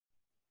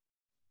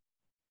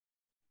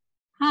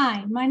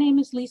Hi, my name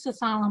is Lisa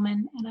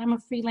Solomon, and I'm a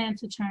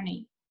freelance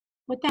attorney.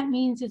 What that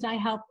means is I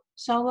help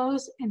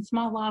solos and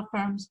small law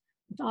firms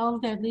with all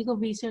of their legal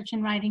research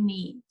and writing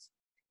needs.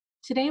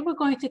 Today, we're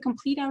going to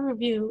complete our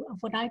review of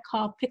what I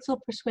call Pixel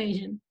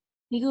Persuasion,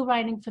 legal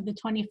writing for the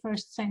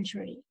 21st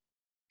century.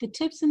 The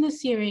tips in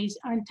this series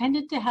are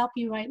intended to help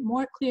you write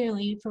more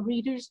clearly for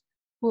readers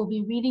who will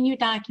be reading your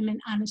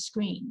document on a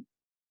screen.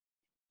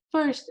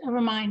 First, a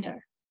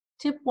reminder.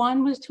 Tip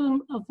 1 was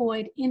to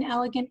avoid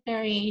inelegant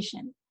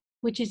variation,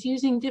 which is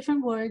using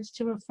different words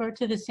to refer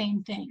to the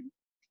same thing.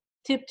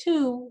 Tip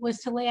 2 was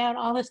to lay out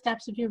all the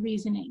steps of your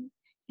reasoning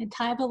and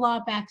tie the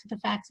law back to the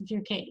facts of your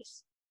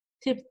case.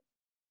 Tip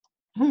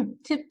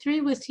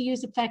 3 was to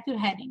use effective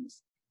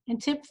headings,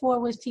 and tip 4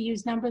 was to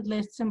use numbered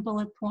lists and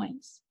bullet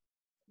points.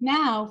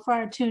 Now, for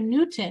our two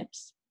new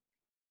tips.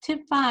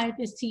 Tip 5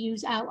 is to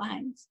use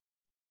outlines.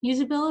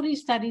 Usability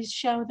studies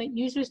show that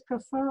users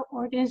prefer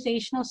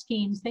organizational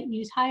schemes that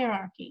use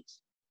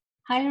hierarchies.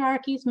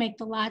 Hierarchies make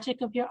the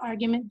logic of your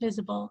argument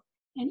visible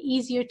and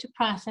easier to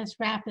process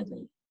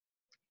rapidly.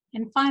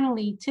 And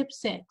finally, tip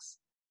 6,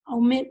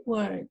 omit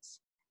words.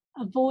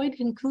 Avoid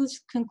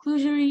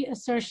conclusory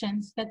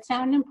assertions that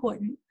sound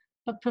important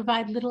but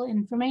provide little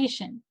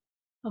information.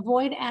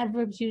 Avoid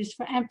adverbs used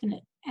for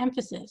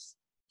emphasis.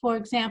 For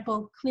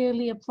example,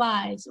 clearly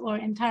applies or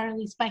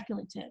entirely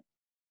speculative.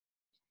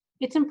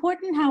 It's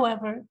important,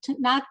 however, to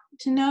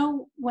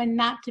know when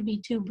not to be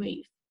too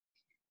brief.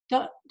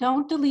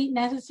 Don't delete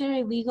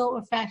necessary legal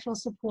or factual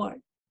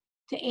support.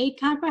 To aid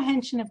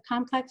comprehension of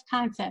complex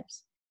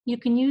concepts, you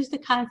can use the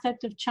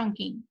concept of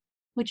chunking,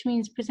 which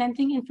means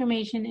presenting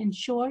information in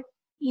short,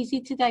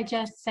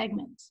 easy-to-digest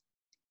segments.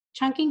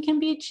 Chunking can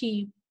be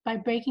achieved by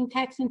breaking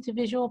text into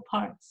visual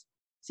parts,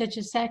 such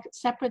as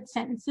separate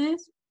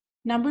sentences,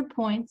 numbered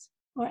points,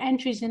 or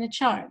entries in a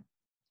chart.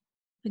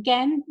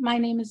 Again, my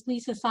name is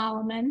Lisa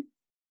Solomon.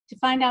 To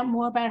find out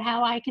more about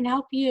how I can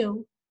help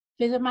you,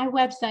 visit my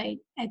website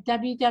at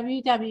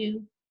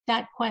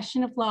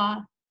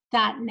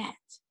www.questionoflaw.net.